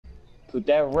Put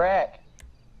that rack.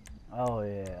 Oh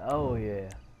yeah, oh yeah.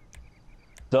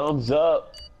 Thumbs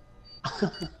up.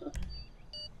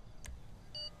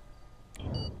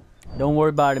 Don't worry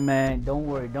about it, man. Don't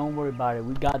worry about it.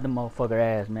 We got the motherfucker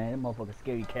ass, man. That motherfucker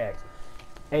scary cats.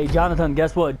 Hey, Jonathan,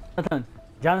 guess what?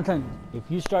 Jonathan, if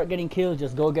you start getting killed,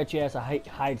 just go get your ass a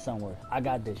hide somewhere. I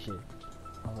got this shit.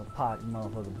 I'm a pot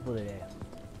motherfucker bullet ass.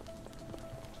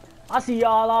 I see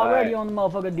y'all already on the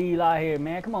motherfucker deal out here,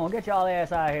 man. Come on, get y'all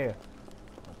ass out here.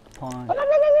 Punch.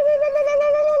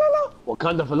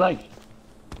 Wakanda for life.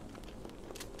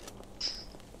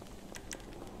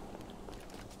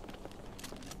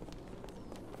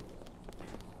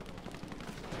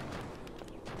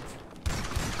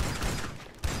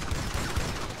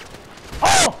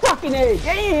 Oh, fucking A!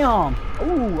 Damn!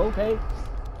 Ooh, okay.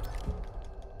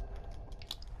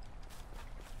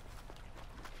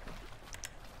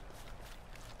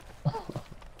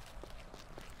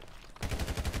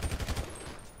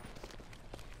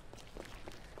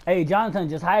 Hey, Jonathan,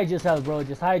 just hide yourself, bro.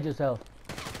 Just hide yourself.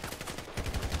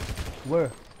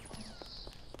 Where?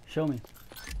 Show me.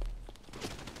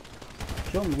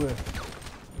 Show me where.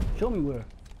 Show me where.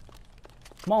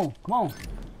 Come on, come on.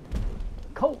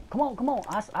 Come on, come on.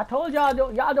 I told y'all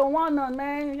don't want none,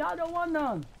 man. Y'all don't want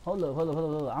none. Hold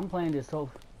up. I'm playing this so.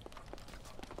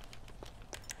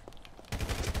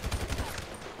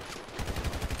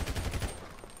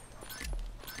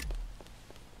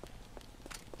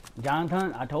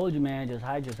 Jonathan, I told you, man, just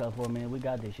hide yourself for a minute. We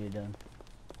got this shit done.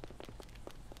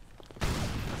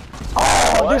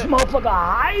 Oh, what? This motherfucker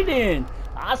hiding.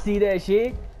 I see that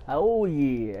shit. Oh,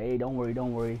 yeah. Hey, don't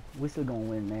worry. We still gonna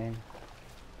win, man.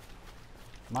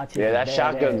 My chick yeah, that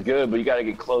shotgun's good, but you gotta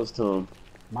get close to him.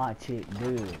 My chick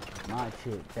good. My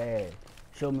chick bad.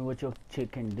 Show me what your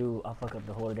chick can do. I fuck up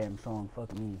the whole damn song.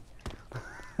 Fuck me.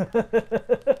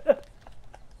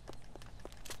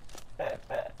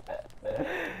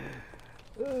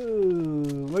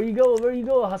 Ooh, where you go? Where you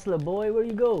go, hustler boy? Where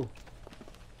you go?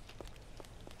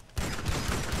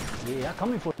 Yeah, I'm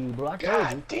coming for you, bro. I told you.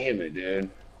 God damn it, dude.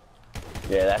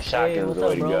 Yeah, that shotgun's the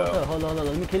way to go. What's up? Hold on.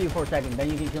 Let me kill you for a second. Then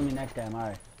you can kill me next time. All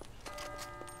right.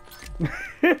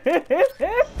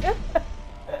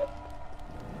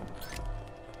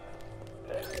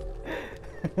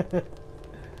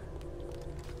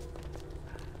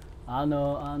 I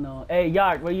know. Hey,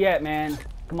 Yard, where you at, man?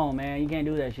 Come on, man. You can't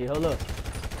do that shit. Hold up.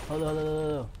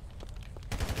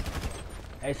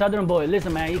 Hey, Southern boy,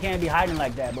 listen, man. You can't be hiding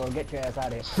like that, bro. Get your ass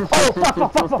out of here. Oh,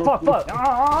 fuck.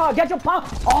 Get your pump.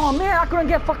 Oh, man, I couldn't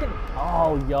get fucking.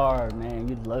 Oh, Yard, man.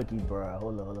 You lucky, bro.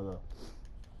 Hold up.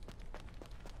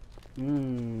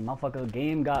 Motherfucker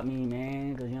game got me,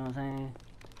 man. Cause you know what I'm saying?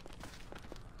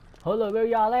 Hold up, where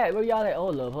y'all at?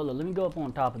 Hold up. Let me go up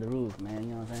on top of the roof, man. You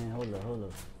know what I'm saying? Hold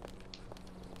up.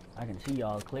 I can see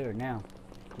y'all clear now.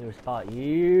 Clear spot.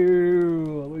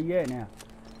 Yeah. Where you at now?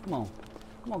 Come on.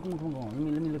 Let me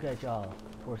look at y'all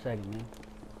for a second, man.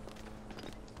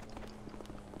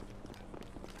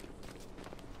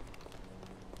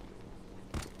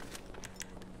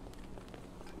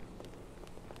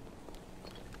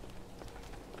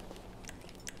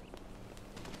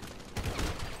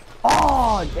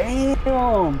 Oh,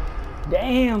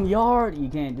 damn, Yard. You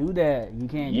can't do that. You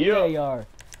can't do that, Yard.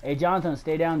 Hey, Jonathan,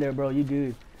 stay down there, bro. You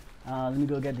good. Let me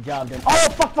go get the job done. Oh,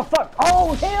 fuck.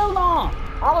 Oh, hell no.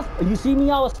 You see me?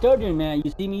 I was stuttering, man.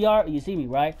 You see me, Yard? You see me,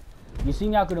 right? You see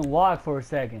me? I couldn't walk for a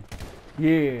second.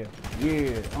 Yeah.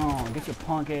 Get your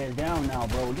punk ass down now,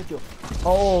 bro.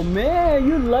 Oh, man,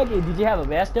 you lucky. Did you have a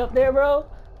vest up there, bro?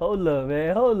 Hold up,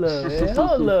 man. Hold up,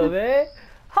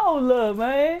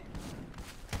 man.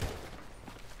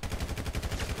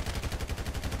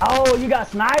 Oh, you got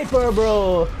sniper,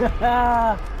 bro.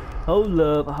 Hold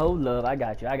up. I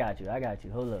got you.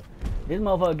 Hold up. This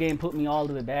motherfucker game put me all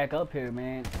the way back up here,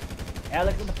 man.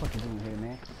 Alex, what the fuck you doing here,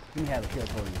 man? Let me have a kill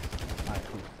for you. Alright,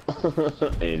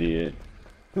 cool. Idiot.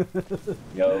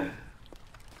 Yo.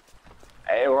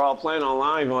 Hey, we're all playing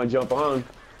online. You wanna jump on?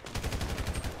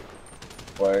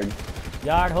 Word.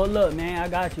 Yard, hold up, man. I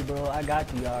got you, bro.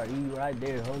 Yard. You right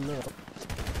there. Hold up.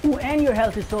 Ooh, and your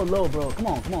health is so low, bro. Come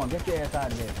on. Get your ass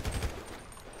out of there.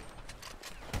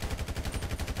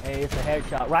 Hey, it's a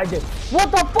headshot right there. What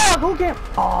the fuck? Who can?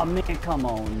 Oh, man, come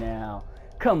on now.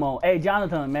 Come on. Hey,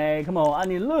 Jonathan, man. Come on. I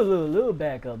need a little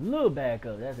backup.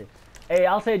 That's it. Hey,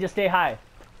 I'll say just stay high.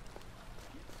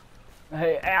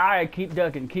 Hey, all right. Keep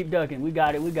ducking. We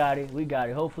got it.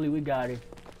 Hopefully, we got it.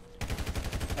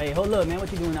 Hey, hold up, man.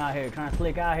 What you doing out here? Trying to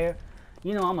slick out here?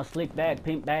 You know I'm a slick bag,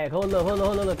 pimp bag. Hold up.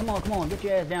 Come on. Get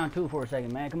your ass down too for a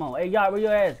second, man. Come on. Hey, Yard, where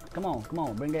your ass? Come on.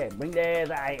 Bring that ass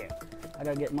out here. I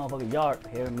gotta get motherfucking Yard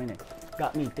here in a minute.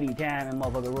 Got me 3 times and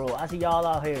motherfucker roll. I see y'all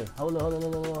out here. Hold up.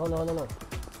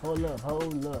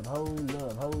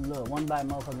 One by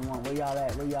motherfucking one. Where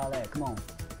y'all at? Come on.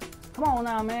 Come on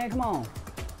now, man. Come on.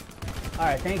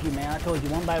 Alright, thank you, man. I told you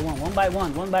one by one.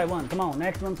 Come on,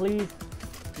 next one, please.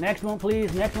 Next one,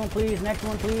 please.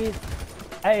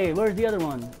 Hey, where's the other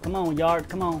one? Come on, Yard.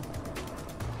 Come on.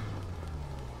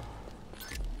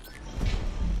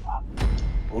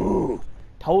 Ooh.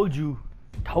 Told you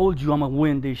I'm gonna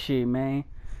win this shit, man.